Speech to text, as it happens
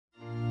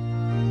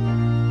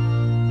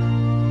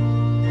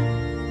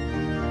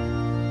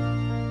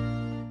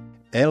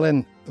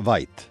Elen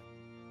Vajt.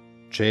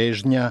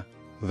 Čežnja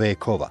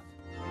vekova.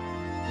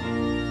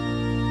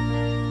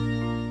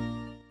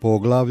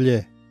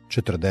 Poglavlje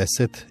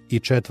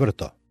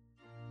 44.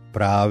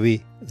 Pravi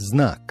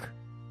znak.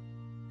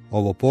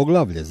 Ovo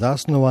poglavlje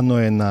zasnovano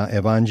je na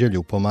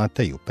Evanđelju po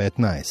Mateju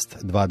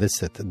 15,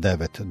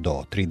 29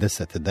 do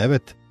 39,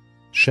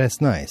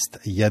 16,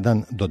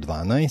 1 do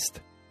 12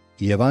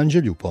 i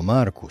Evanđelju po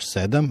Marku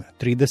 7,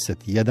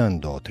 31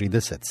 do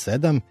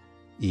 37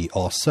 i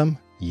 8,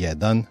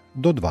 1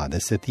 do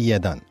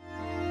 21.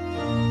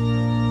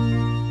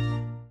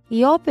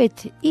 I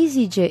opet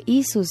iziđe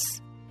Isus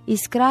iz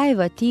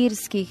krajeva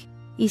Tirskih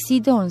i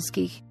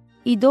Sidonskih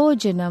i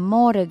dođe na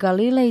more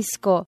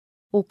Galilejsko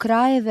u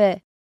krajeve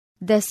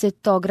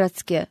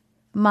desetogradske.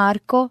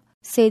 Marko,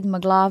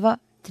 7. glava,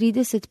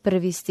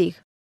 31.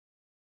 stih.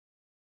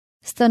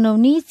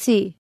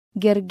 Stanovnici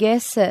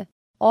Gergese,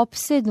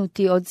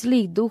 opsednuti od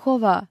zlih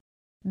duhova,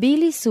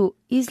 bili su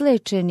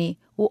izlečeni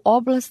u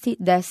oblasti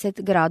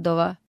 10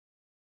 gradova.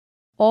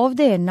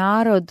 Ovde je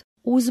narod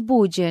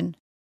uzbuđen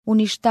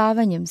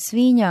uništavanjem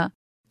svinja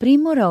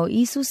primorao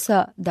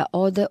Isusa da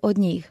ode od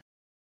njih.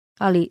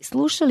 Ali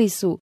slušali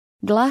su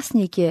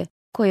glasnike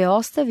koje je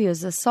ostavio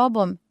za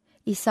sobom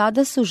i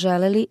sada su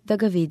želeli da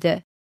ga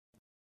vide.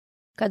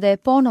 Kada je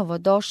ponovo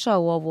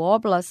došao u ovu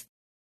oblast,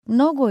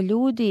 mnogo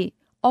ljudi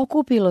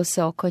okupilo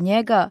se oko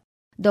njega,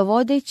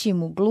 dovodeći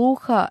mu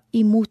gluha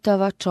i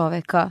mutava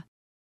čoveka.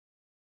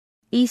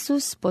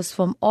 Isus po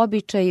svom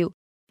običaju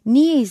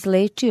nije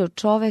izlečio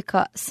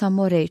čoveka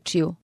samo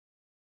rečju.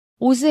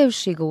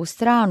 Uzevši ga u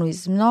stranu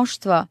iz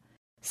mnoštva,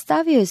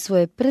 stavio je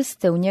svoje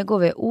prste u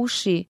njegove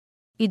uši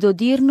i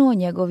dodirnuo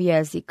njegov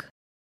jezik.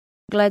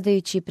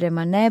 Gledajući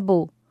prema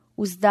nebu,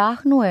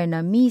 uzdahnuo je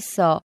na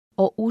misao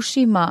o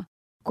ušima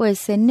koje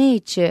se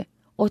neće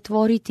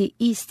otvoriti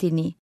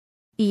istini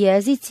i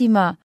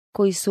jezicima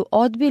koji su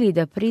odbili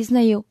da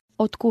priznaju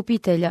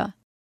otkupitelja.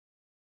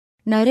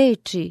 Na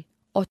reči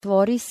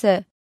otvori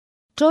se,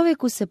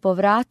 čoveku se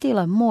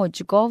povratila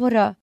moć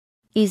govora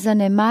i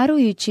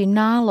zanemarujući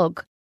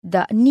nalog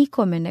da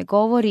nikome ne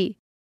govori,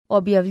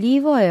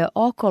 objavljivao je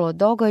okolo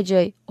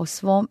događaj o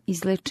svom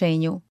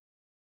izlečenju.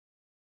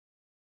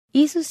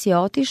 Isus je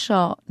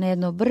otišao na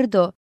jedno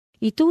brdo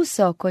i tu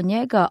se oko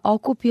njega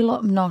okupilo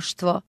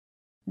mnoštvo,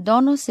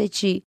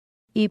 donoseći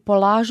i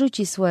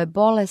polažući svoje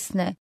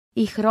bolesne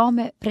i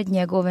hrome pred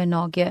njegove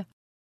noge.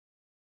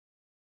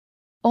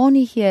 On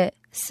ih je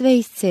sve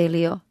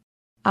iscelio,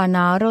 a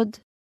narod,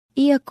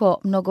 iako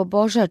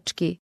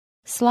mnogobožački,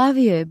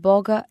 slavio je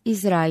Boga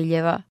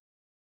Izraeljeva.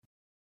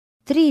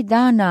 3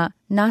 dana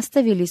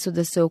nastavili su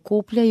da se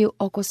okupljaju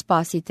oko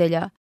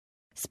Spasitelja,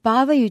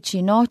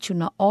 spavajući noću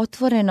na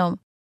otvorenom,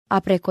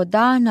 a preko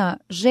dana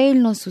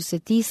željno su se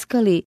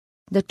tiskali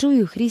da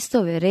čuju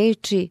Hristove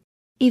reči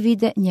i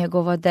vide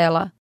njegova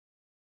dela.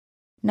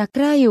 Na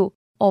kraju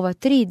ova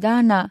 3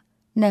 dana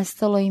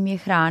nestalo im je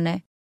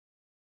hrane.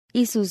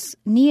 Isus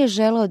nije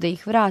želeo da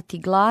ih vrati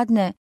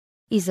gladne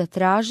i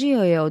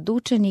zatražio je od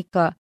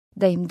učenika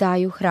da im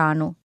daju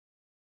hranu.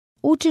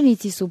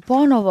 Učenici su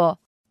ponovo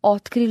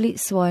otkrili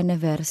svoje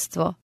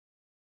neverstvo.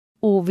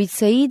 U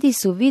Vicaidi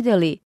su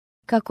vidjeli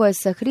kako je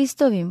sa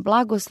Hristovim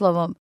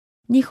blagoslovom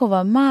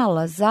njihova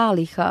mala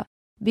zaliha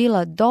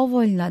bila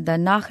dovoljna da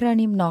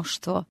nahrani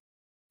mnoštvo,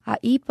 a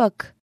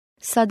ipak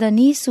sada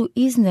nisu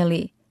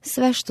izneli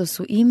sve što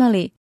su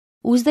imali,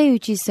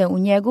 uzdajući se u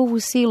njegovu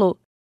silu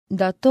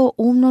da to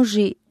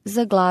umnoži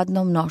za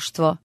gladno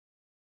mnoštvo.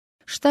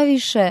 Šta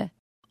više,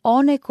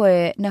 one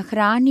koje je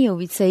nahranio u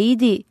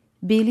Vicaidi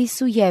bili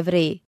su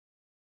Jevreji,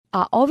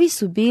 a ovi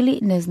su bili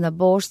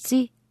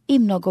neznabošci i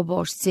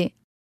mnogobošci.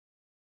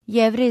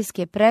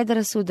 Jevrejske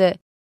predrasude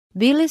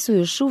bile su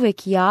još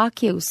uvek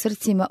jake u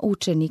srcima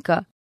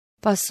učenika,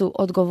 pa su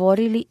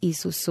odgovorili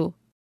Isusu: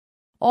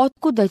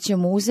 otkuda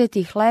ćemo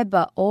uzeti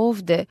hleba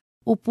ovde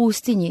u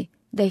pustinji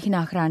da ih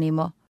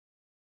nahranimo?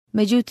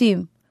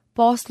 Međutim,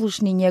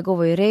 poslušni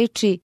njegovoj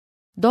reči,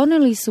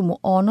 doneli su mu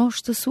ono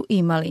što su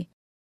imali: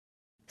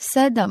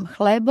 7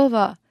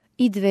 hlebova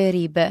i 2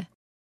 ribe.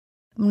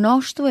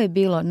 Mnoštvo je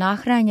bilo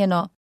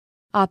nahranjeno,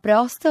 a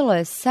preostalo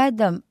je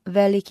 7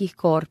 velikih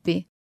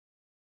korpi.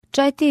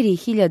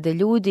 4.000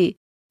 ljudi,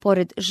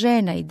 pored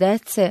žena i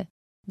dece,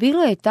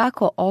 bilo je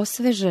tako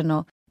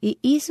osveženo i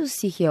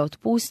Isus ih je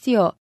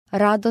otpustio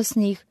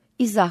radosnih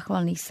i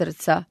zahvalnih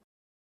srca.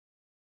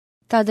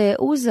 Tada je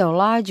uzeo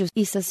lađu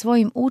i sa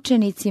svojim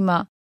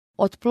učenicima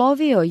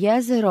otplovio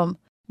jezerom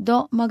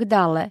do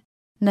Magdale,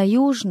 na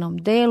južnom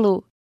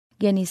delu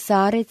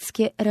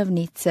Genisaretske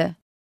ravnice.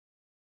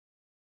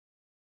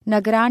 Na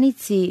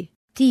granici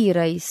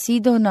Tira i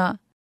Sidona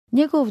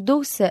njegov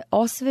duh se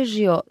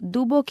osvežio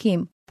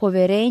dubokim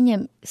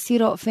poverenjem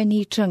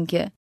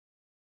Sirofeničanke.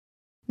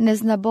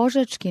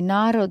 Neznabožački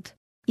narod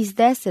iz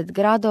 10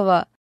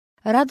 gradova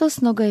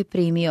radosno ga je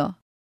primio.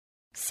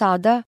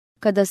 Sada,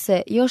 kada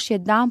se još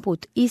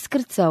jedanput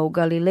iskrcao u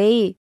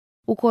Galileji,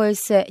 u kojoj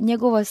se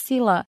njegova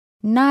sila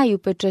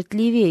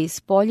najupečatljivije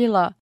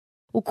ispoljila,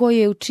 u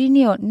kojoj je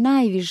učinio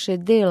najviše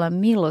dela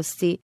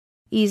milosti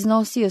i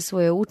iznosio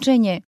svoje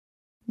učenje,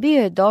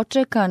 bio je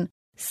dočekan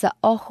sa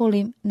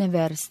oholim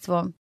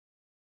neverstvom.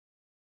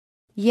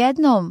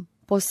 Jednom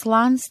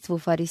poslanstvu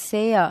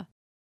fariseja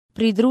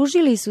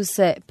pridružili su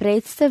se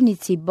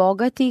predstavnici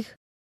bogatih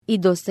i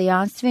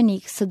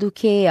dostojanstvenih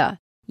sadukeja,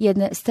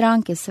 jedne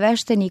stranke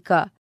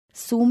sveštenika,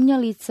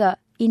 sumnjalica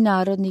i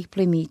narodnih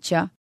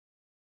plemića.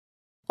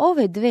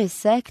 Ove dve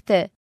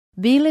sekte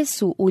bile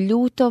su u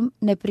ljutom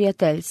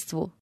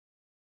neprijateljstvu.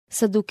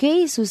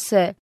 Sadukeji su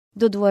se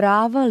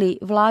dodvoravali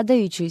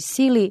vladajućoj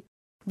sili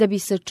da bi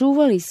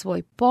sačuvali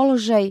svoj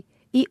položaj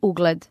i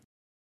ugled.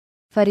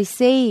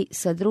 Fariseji,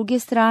 sa druge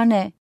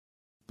strane,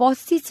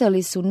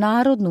 podsticali su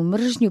narodnu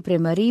mržnju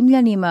prema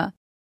Rimljanima,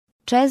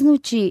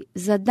 čeznući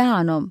za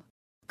danom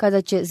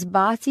kada će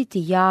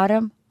zbaciti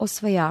jaram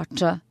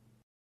osvajača.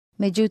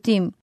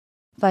 Međutim,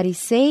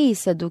 Fariseji i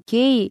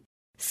Sadukeji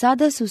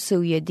sada su se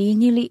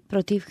ujedinili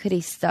protiv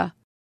Hrista.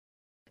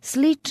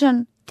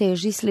 Sličan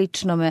teži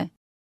sličnome,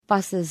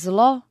 pa se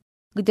zlo,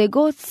 gde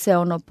god se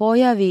ono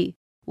pojavi,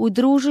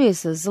 udružuje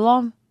sa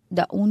zlom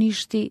da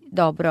uništi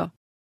dobro.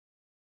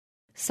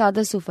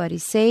 Sada su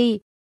Fariseji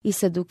i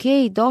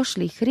Sadukeji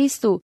došli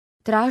Hristu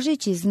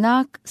tražeći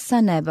znak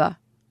sa neba.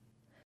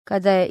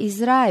 Kada je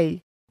Izrael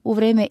u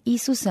vreme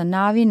Isusa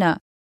Navina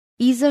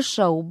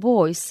izašao u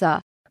boj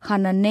sa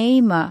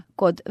Hananejima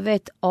kod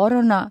Vet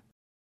Orona,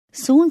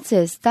 sunce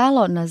je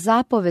stalo na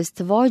zapovest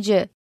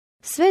vođe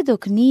sve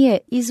dok nije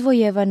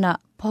izvojevana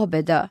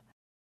pobeda.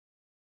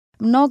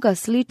 Mnoga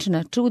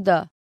slična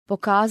čuda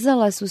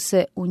pokazala su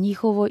se u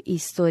njihovoj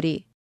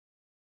istoriji.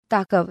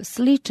 Takav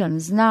sličan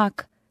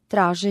znak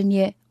tražen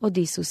je od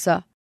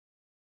Isusa.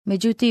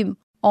 Međutim,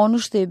 ono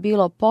što je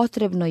bilo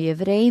potrebno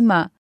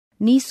Jevrejima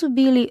nisu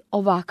bili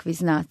ovakvi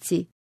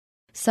znaci.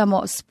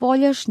 Samo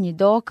spoljašnji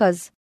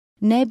dokaz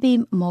ne bi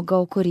im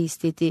mogao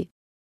koristiti.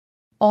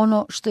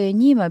 Ono što je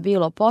njima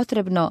bilo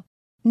potrebno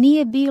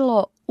nije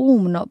bilo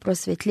umno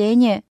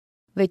prosvjetljenje,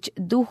 već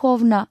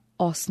duhovna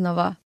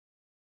osnova.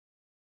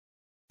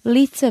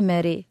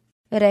 Licemeri,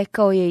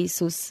 rekao je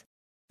Isus,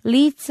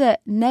 lice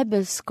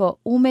nebesko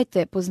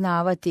umete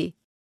poznavati.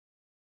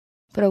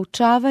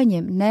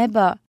 Proučavanjem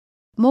neba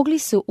mogli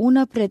su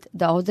unapred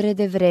da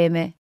odrede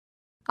vreme,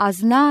 a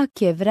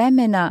znake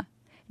vremena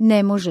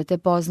ne možete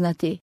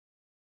poznati.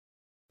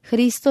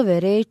 Hristove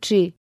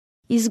reči,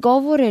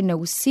 izgovorene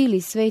u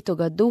sili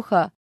Svetoga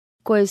Duha,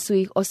 koje su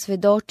ih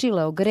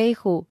osvedočile o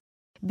grehu,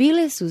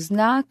 bile su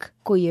znak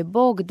koji je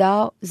Bog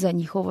dao za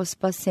njihovo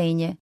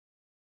spasenje.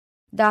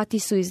 Dati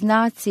su i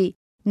znaci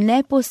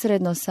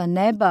neposredno sa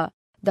neba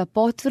da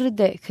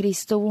potvrde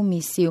Hristovu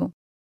misiju.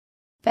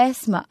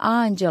 Pesma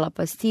anđela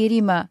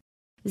pastirima,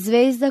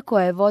 zvezda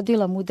koja je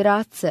vodila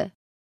mudrace,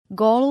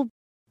 golub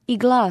i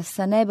glas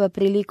sa neba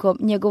prilikom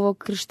njegovog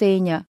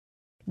krštenja,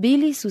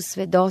 bili su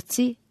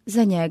svedoci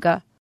za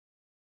njega.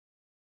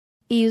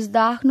 I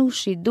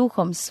uzdahnuši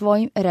duhom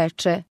svojim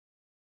reče,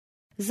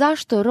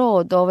 zašto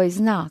rod ovaj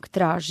znak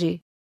traži?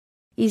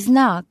 I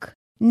znak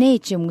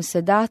neće mu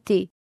se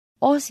dati,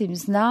 osim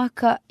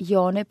znaka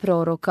Jone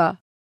proroka.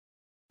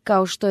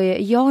 Kao što je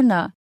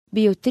Jona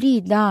bio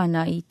 3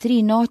 dana i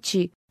 3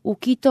 noći u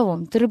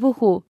kitovom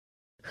trbuhu,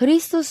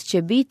 Hristos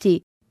će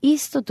biti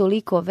isto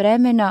toliko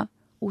vremena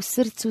u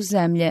srcu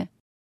zemlje.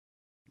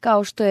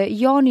 Kao što je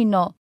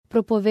Jonino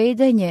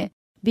propovedanje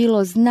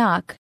bilo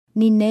znak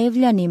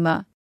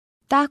Ninevljanima,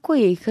 tako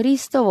je i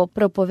Hristovo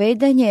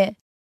propovedanje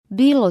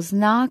bilo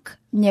znak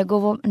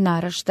njegovom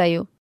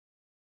naraštaju.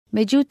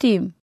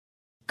 Međutim,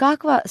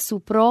 kakva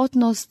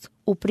suprotnost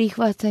u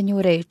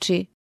prihvatanju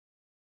reči.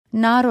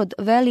 Narod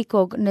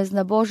velikog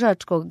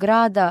neznabožačkog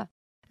grada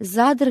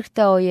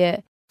zadrhtao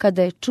je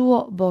kada je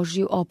čuo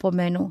Božju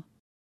opomenu.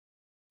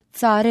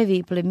 Carevi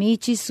i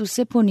plemići su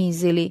se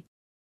ponizili,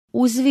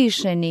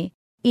 uzvišeni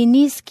i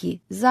niski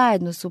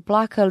zajedno su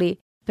plakali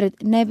pred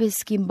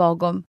nebeskim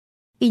Bogom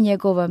i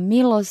njegova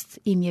milost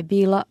im je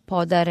bila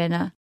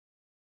podarena.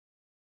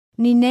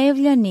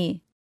 Ninevljani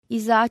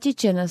izaći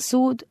će na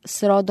sud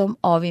s rodom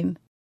ovim,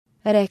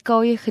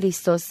 rekao je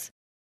Hristos,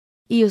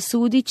 i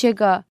osudit će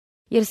ga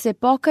jer se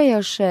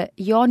pokajaše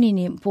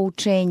Joninim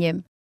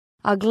poučenjem,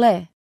 a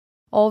gle,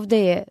 ovde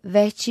je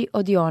veći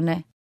od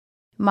Jone.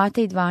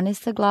 Matej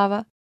 12.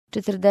 glava,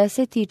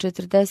 40. i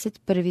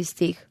 41.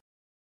 stih.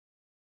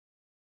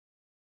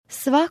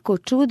 Svako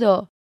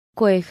čudo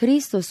koje je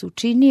Hristos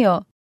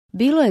učinio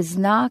bilo je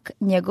znak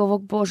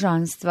njegovog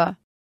božanstva.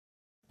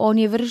 On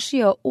je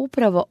vršio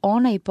upravo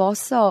onaj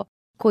posao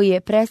koji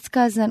je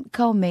predskazan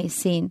kao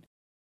Mesijin,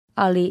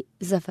 ali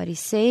za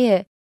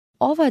fariseje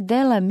ova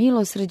dela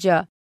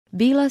milosrđa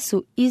bila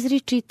su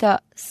izričita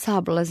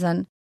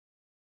sablazan.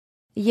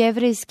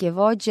 Jevrejske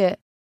vođe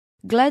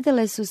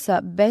gledale su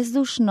sa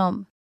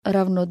bezdušnom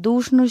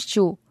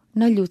ravnodušnošću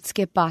na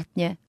ljudske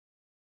patnje.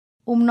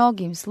 U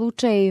mnogim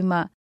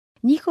slučajevima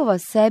njihova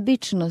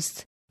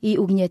sebičnost i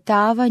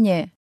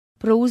ugnjetavanje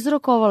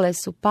prouzrokovale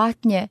su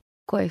patnje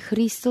koje je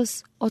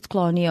Hristos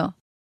otklonio.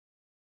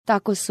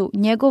 Tako su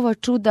njegova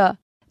čuda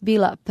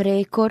bila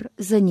prekor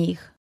za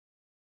njih.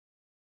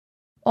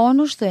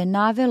 Ono što je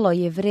navelo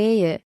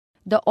Jevreje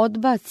da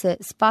odbace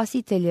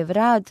Spasiteljev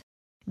rad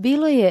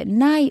bilo je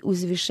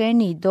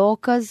najuzvišeniji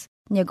dokaz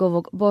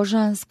njegovog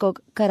božanskog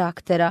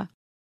karaktera.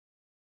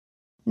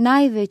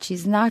 Najveći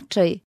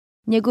značaj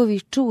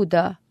njegovih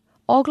čuda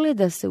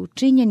ogleda se u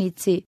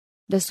činjenici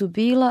da su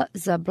bila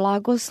za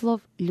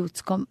blagoslov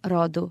ljudskom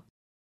rodu.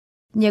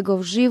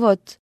 Njegov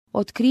život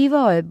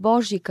otkrivao je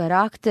Božji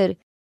karakter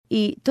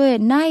i to je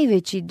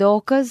najveći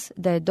dokaz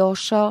da je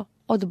došao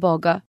od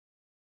Boga.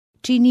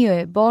 Činio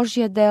je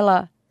Božja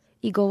dela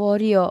i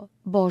govorio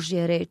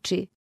Božje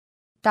reči.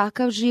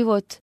 Takav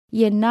život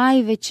je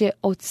najveće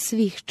od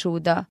svih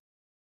čuda.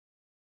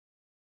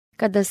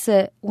 Kada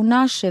se u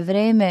naše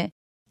vreme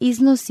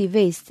iznosi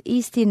vest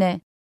istine,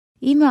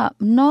 ima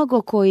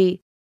mnogo koji,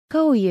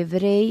 kao i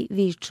Jevreji,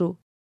 viču: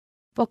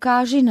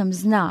 pokaži nam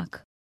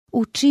znak,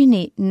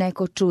 učini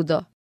neko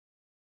čudo.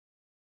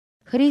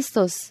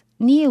 Hristos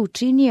nije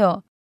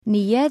učinio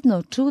ni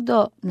jedno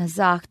čudo na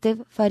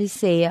zahtev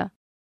fariseja.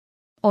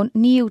 On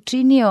nije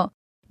učinio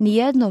ni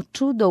jedno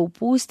čudo u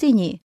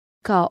pustinji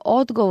kao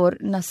odgovor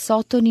na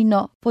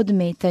Sotonino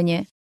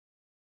podmetanje.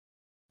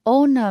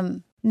 On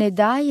nam ne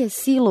daje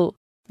silu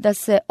da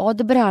se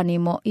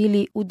odbranimo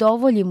ili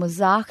udovoljimo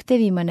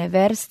zahtevima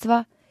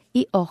neverstva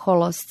i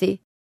oholosti.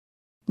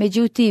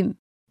 Međutim,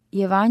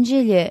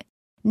 evanđelje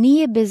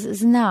nije bez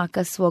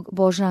znaka svog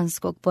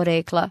božanskog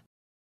porekla.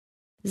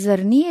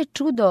 Zar nije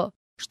čudo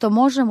što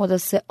možemo da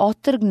se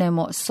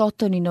otrgnemo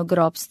Sotoninog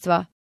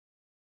ropstva?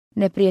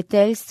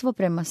 Neprijateljstvo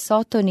prema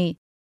Sotoni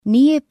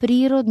nije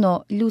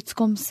prirodno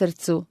ljudskom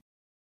srcu.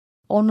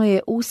 Ono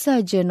je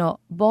usađeno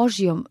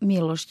Božjom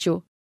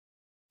milošću.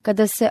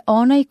 Kada se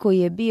onaj koji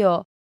je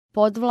bio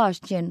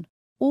podvlašćen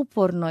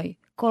upornoj,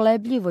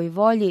 kolebljivoj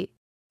volji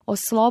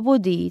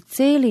oslobodi i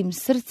celim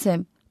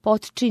srcem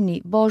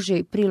potčini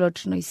Božjoj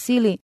priločnoj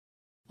sili,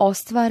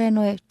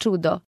 ostvareno je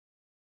čudo.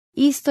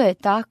 Isto je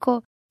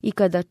tako i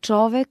kada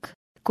čovek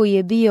koji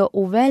je bio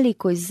u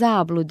velikoj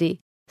zabludi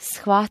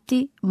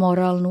shvati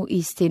moralnu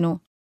istinu.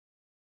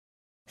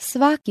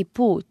 Svaki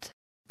put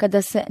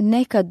kada se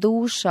neka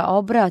duša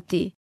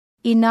obrati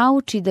i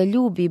nauči da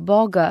ljubi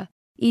Boga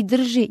i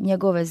drži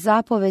njegove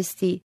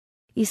zapovesti,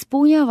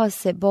 ispunjava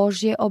se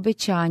Božje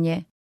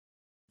obećanje: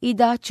 i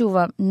daću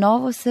vam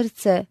novo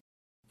srce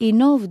i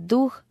nov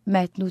duh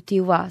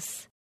metnuti u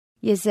vas.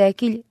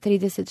 Jezekilj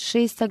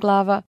 36.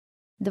 glava,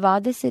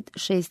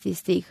 26.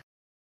 stih.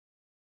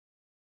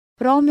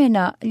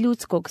 Promjena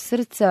ljudskog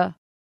srca,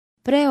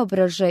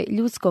 preobražaj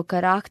ljudskog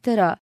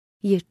karaktera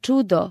je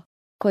čudo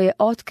koje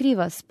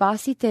otkriva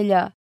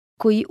Spasitelja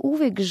koji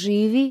uvek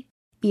živi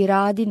i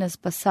radi na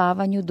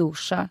spasavanju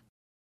duša.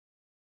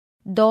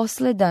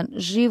 Dosledan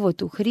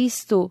život u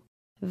Hristu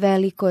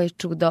veliko je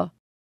čudo.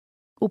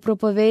 U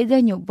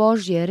propovedanju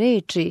Božje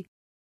reči,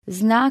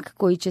 znak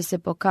koji će se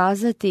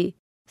pokazati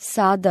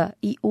sada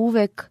i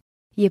uvek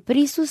je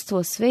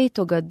prisustvo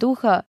Svetoga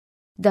Duha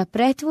da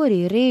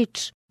pretvori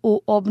reč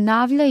u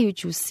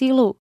obnavljajuću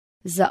silu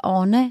za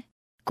one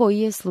koji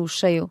je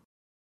slušaju.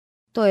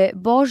 To je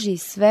Božji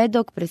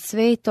svedok pred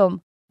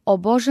svetom o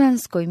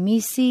božanskoj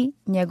misiji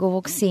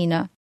njegovog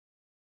Sina.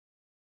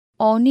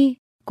 Oni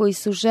koji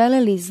su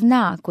želeli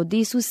znak od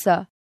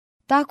Isusa,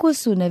 tako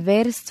su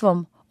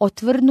neverstvom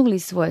otvrnuli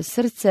svoje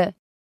srce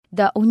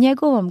da u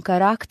njegovom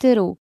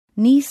karakteru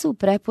nisu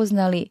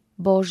prepoznali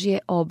Božje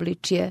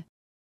obličje.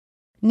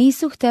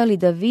 Nisu hteli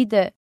da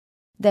vide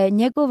da je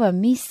njegova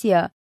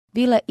misija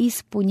bila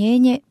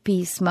ispunjenje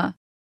pisma.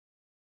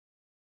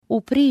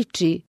 U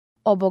priči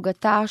o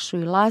bogatašu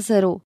i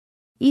Lazaru,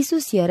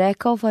 Isus je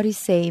rekao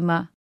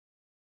farisejima: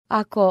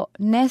 ako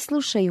ne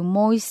slušaju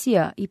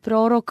Mojsija i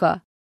proroka,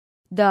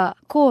 da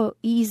ko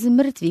iz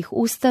mrtvih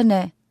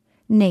ustane,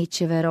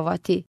 neće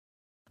verovati.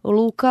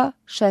 Luka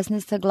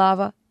 16.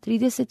 glava,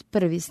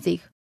 31.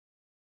 stih.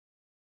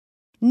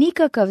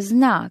 Nikakav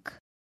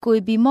znak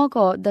koji bi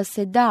mogao da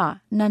se da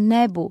na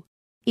nebu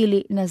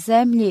ili na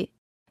zemlji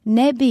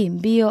ne bi im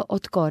bio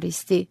od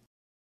koristi.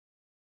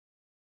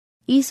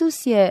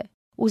 Isus je,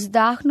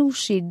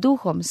 uzdahnuvši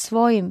duhom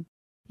svojim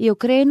i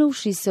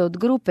okrenuvši se od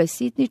grupe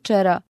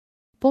sitničara,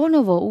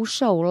 ponovo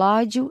ušao u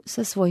lađu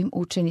sa svojim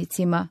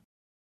učenicima.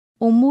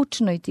 U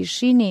mučnoj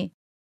tišini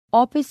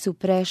opet su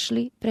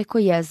prešli preko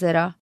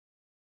jezera.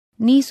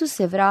 Nisu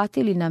se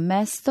vratili na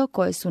mesto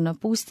koje su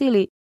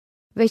napustili,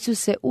 već su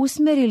se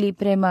usmerili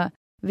prema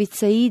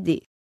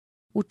Vicaidi,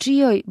 u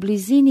čijoj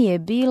blizini je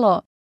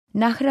bilo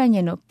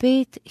nahranjeno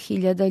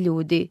 5.000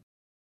 ljudi.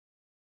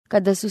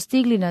 Kada su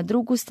stigli na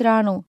drugu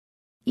stranu,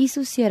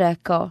 Isus je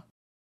rekao: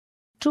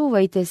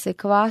 čuvajte se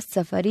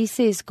kvasca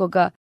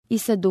farisejskoga i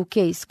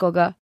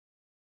sadukejskoga.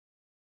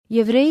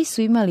 Jevreji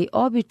su imali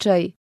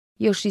običaj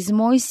još iz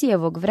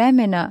Mojsijevog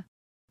vremena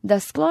da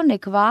sklone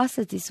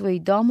kvasac iz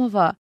svojih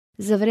domova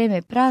za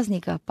vreme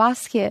praznika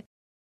Pashe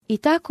i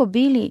tako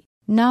bili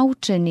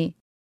naučeni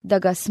da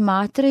ga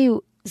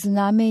smatraju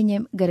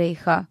znamenjem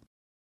greha.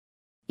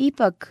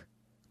 Ipak,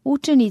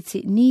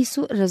 učenici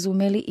nisu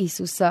razumeli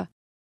Isusa.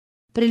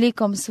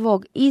 Prilikom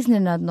svog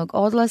iznenadnog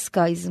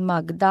odlaska iz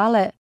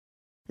Magdale,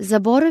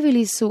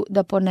 zaboravili su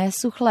da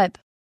ponesu hleb,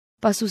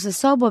 pa su sa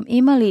sobom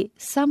imali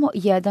samo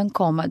jedan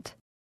komad.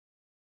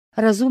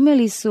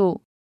 Razumeli su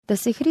da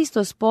se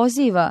Hristos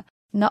poziva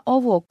na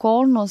ovu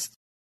okolnost,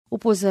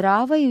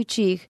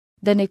 upozoravajući ih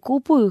da ne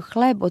kupuju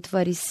hleb od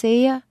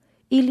fariseja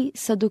ili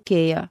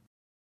sadukeja.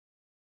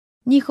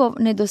 Njihov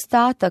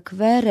nedostatak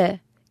vere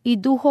i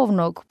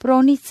duhovnog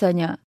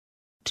pronicanja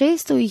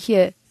često ih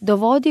je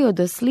dovodio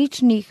do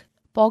sličnih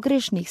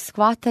pogrešnih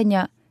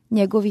shvatanja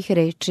njegovih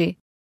reči.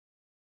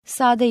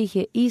 Sada ih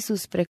je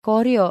Isus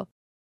prekorio,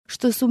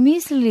 što su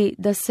mislili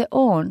da se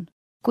on,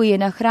 koji je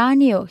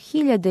nahranio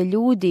 1000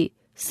 ljudi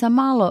sa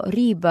malo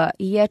riba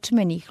i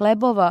ječmenih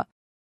hlebova,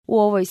 u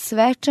ovoj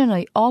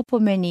svečanoj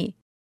opomeni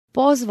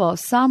pozvao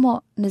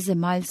samo na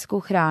zemaljsku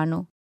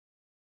hranu.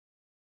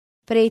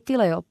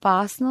 Pretila je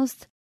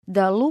opasnost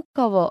da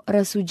lukavo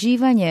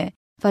rasuđivanje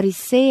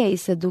fariseja i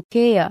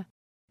sadukeja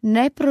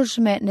ne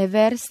prožme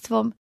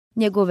neverstvom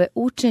njegove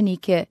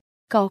učenike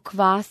kao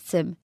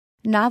kvascem,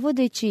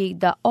 navodeći ih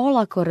da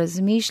olako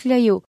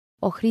razmišljaju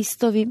o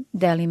Hristovim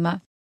delima.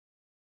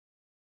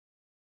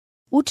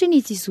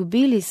 Učenici su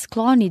bili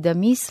skloni da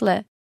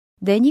misle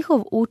da je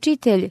njihov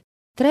učitelj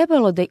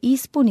trebalo da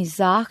ispuni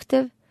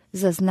zahtev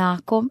za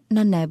znakom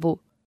na nebu.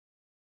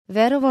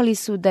 Verovali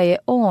su da je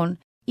on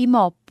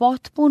imao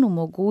potpunu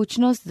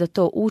mogućnost da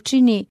to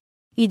učini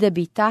i da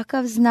bi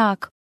takav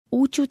znak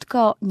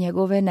ućutkao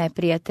njegove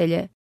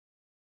neprijatelje.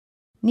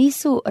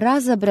 Nisu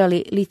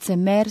razabrali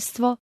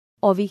licemerstvo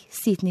ovih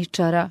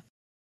sitničara.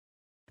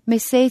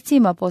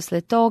 Mesecima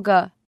posle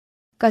toga,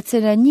 kad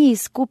se na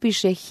njih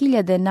skupiše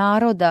 1000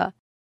 naroda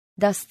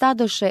da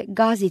stadoše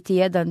gaziti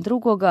jedan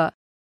drugoga,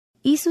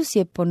 Isus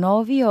je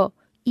ponovio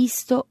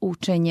isto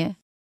učenje.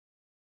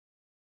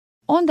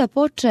 Onda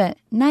poče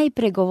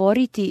najpre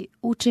govoriti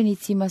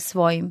učenicima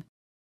svojim: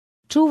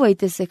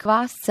 čuvajte se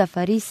kvasca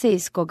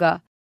farisejskoga,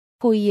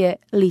 koji je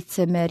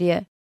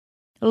licemerje.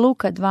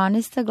 Luka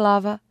 12.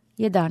 glava,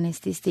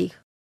 11.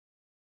 stih.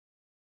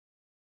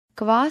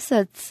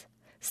 Kvasac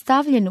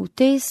stavljen u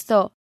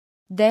testo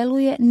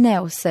deluje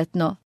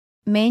neosetno,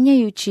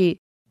 menjajući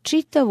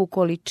čitavu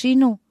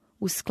količinu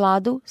u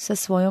skladu sa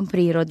svojom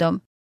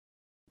prirodom.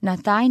 Na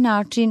taj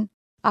način,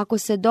 ako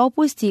se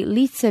dopusti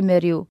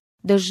licemerju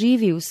da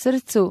živi u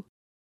srcu,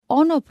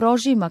 ono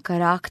prožima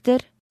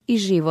karakter i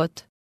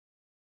život.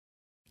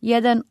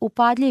 Jedan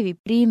upadljivi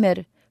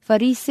primjer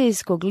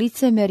farisejskog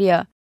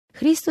licemerja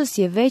Hristos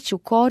je već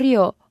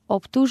ukorio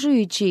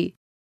optužujući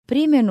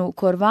primjenu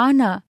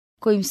korvana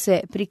kojim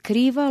se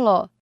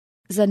prikrivalo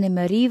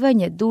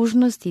zanemarivanje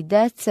dužnosti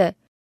dece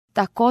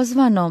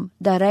takozvanom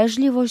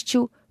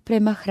darežljivošću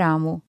prema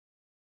hramu.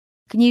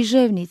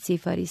 Književnici i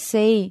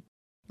fariseji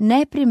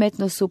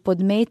neprimetno su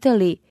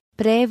podmetali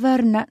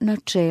prevarna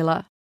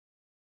načela.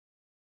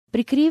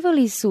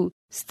 Prikrivali su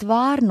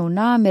stvarnu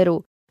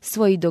nameru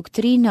svojih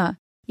doktrina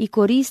i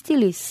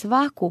koristili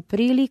svaku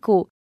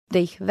priliku da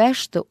ih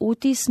vešto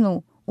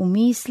utisnu u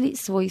misli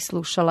svojih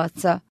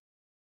slušalaca.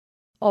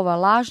 Ova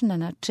lažna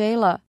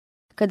načela,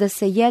 kada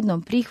se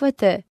jednom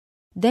prihvate,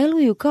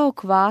 deluju kao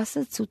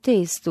kvasac u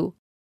testu,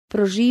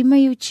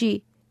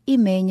 prožimajući i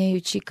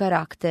menjajući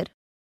karakter.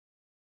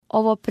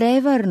 Ovo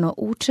prevarno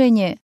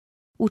učenje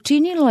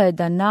učinilo je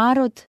da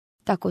narod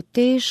tako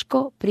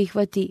teško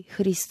prihvati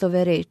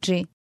Hristove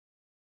reči.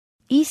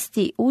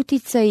 Isti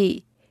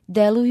uticaji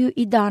deluju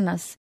i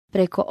danas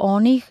preko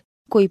onih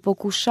koji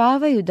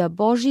pokušavaju da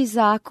Božji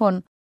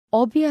zakon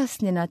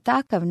objasne na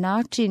takav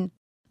način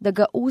da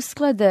ga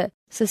usklade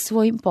sa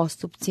svojim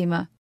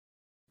postupcima.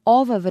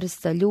 Ova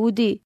vrsta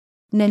ljudi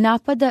ne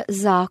napada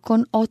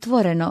zakon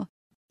otvoreno,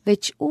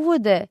 već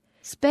uvode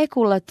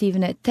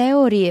spekulativne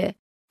teorije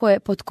koje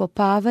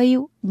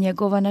potkopavaju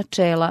njegova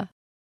načela.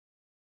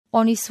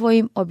 Oni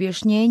svojim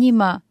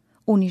objašnjenjima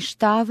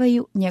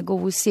uništavaju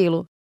njegovu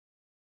silu.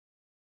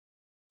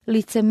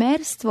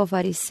 Licemerstvo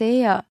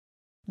fariseja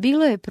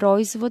bilo je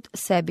proizvod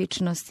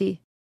sebičnosti.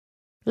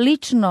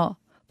 Lično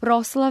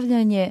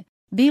proslavljanje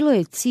bilo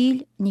je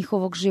cilj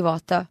njihovog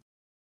života.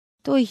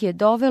 To ih je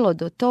dovelo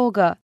do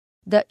toga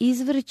da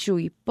izvrću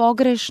i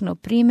pogrešno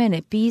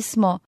primene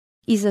pismo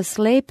i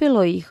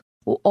zaslepilo ih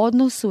u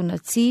odnosu na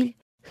cilj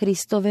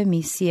Hristove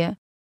misije.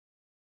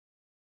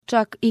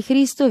 Čak i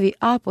Hristovi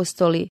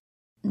apostoli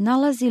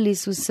nalazili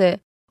su se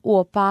u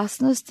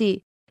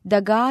opasnosti da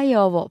gaje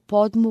ovo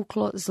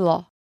podmuklo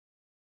zlo.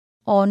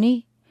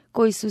 Oni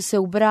koji su se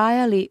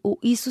ubrajali u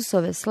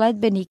Isusove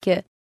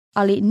sledbenike,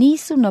 ali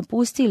nisu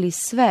napustili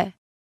sve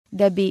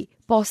da bi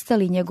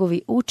postali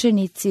njegovi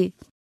učenici,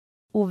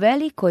 u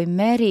velikoj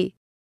meri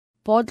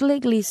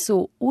podlegli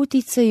su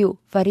uticaju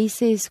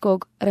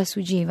farisejskog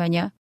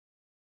rasuđivanja.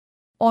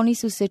 Oni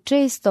su se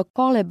često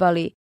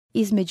kolebali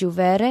između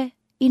vere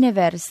i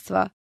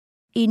neverstva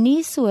i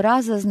nisu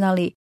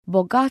razaznali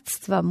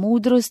bogatstva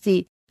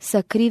mudrosti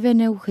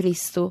sakrivene u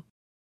Hristu.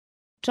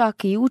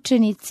 Čak i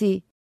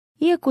učenici,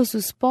 iako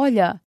su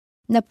spolja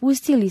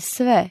napustili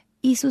sve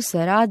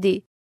Isuse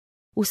radi,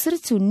 u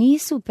srcu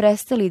nisu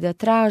prestali da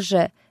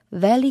traže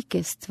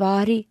velike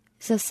stvari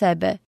za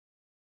sebe.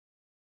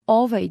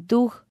 Ovaj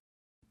duh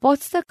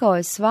podstakao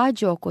je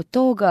svađu oko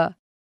toga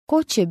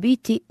ko će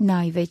biti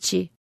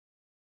najveći.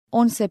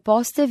 On se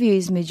postavio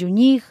između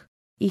njih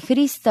i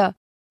Hrista,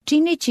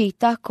 čineći ih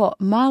tako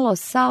malo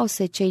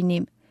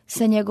saosećajnim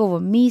sa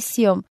njegovom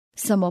misijom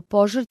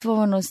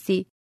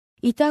samopožrtvovanosti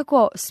i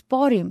tako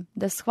sporim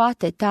da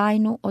shvate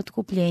tajnu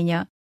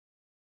otkupljenja.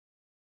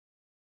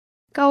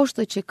 Kao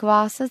što će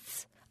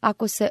kvasac,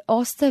 ako se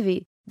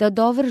ostavi da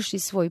dovrši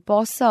svoj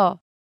posao,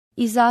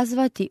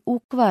 izazvati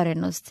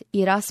ukvarenost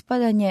i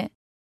raspadanje,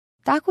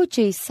 tako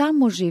će i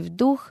samoživ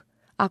duh,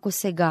 ako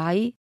se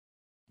gaji,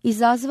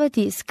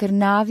 izazvati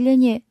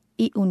skrnavljanje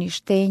i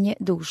uništenje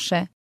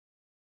duše.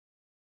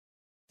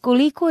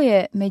 Koliko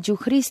je među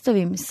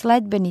Hristovim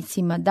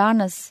sledbenicima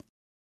danas,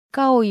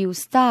 kao i u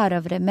stara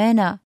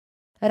vremena,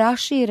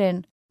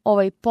 raširen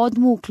ovaj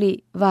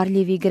podmukli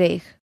varljivi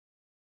greh.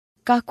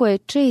 Kako je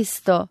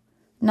često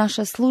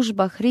naša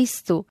služba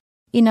Hristu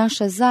i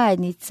naša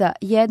zajednica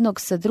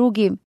jednog sa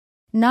drugim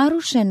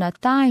narušena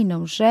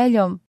tajnom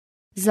željom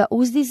za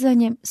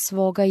uzdizanjem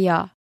svoga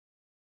ja.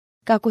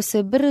 Kako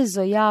se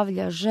brzo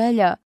javlja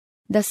želja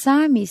da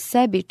sami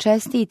sebi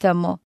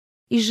čestitamo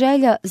i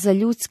želja za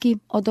ljudskim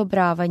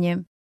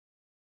odobravanjem.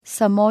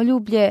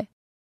 Samoljublje,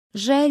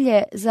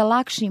 želje za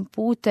lakšim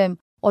putem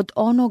od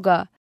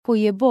onoga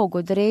koji je Bog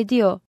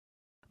odredio,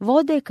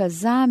 vode ka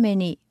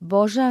zameni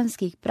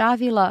božanskih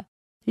pravila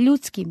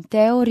ljudskim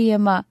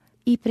teorijama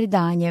i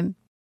predanjem.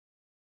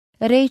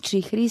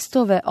 Reči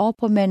Hristove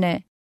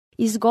opomene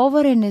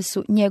izgovorene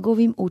su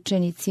njegovim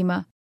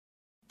učenicima.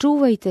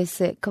 Čuvajte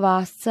se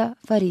kvasca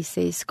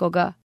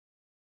farisejskoga.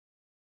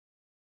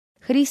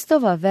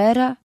 Hristova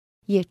vera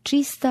je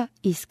čista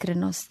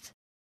iskrenost.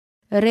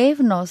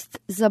 Revnost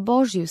za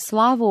Božju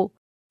slavu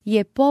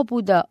je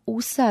pobuda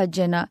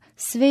usađena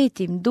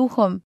Svetim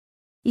Duhom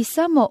i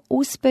samo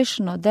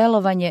uspešno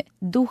delovanje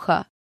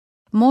Duha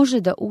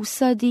može da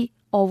usadi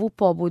ovu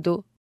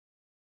pobudu.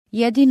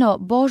 Jedino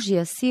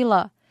Božja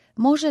sila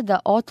može da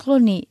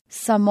otkloni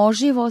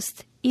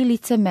samoživost i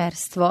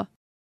licemerstvo.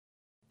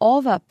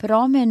 Ova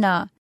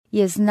promjena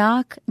je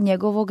znak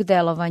njegovog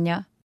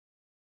delovanja.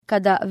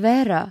 Kada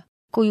vera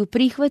koju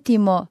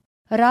prihvatimo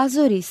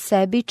razori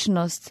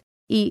sebičnost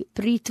i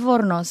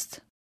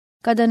pritvornost,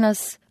 kada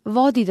nas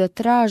vodi da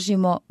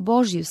tražimo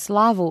Božju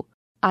slavu,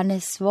 a ne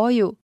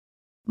svoju,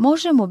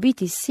 možemo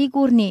biti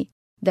sigurni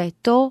da je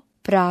to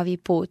pravi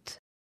put.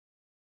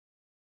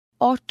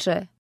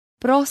 Oče,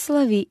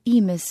 proslavi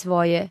ime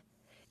svoje.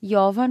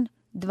 Jovan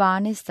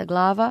 12.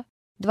 glava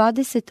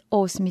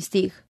 28.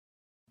 stih.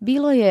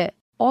 Bilo je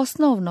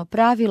osnovno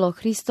pravilo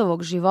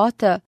Hristovog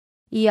života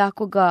i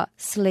ako ga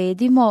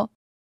sledimo,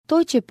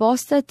 to će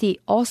postati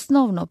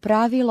osnovno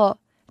pravilo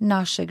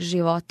našeg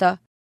života.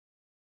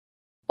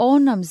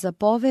 On nam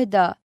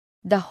zapoveda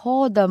da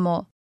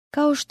hodamo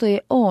kao što je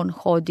on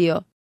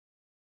hodio.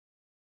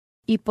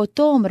 I po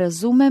tom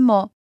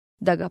razumemo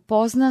da ga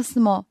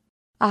poznasmo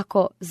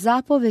ako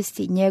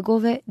zapovesti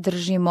njegove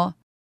držimo.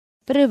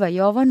 1.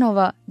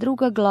 Jovanova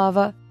 2.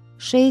 glava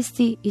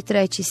 6. i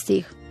 3.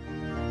 stih.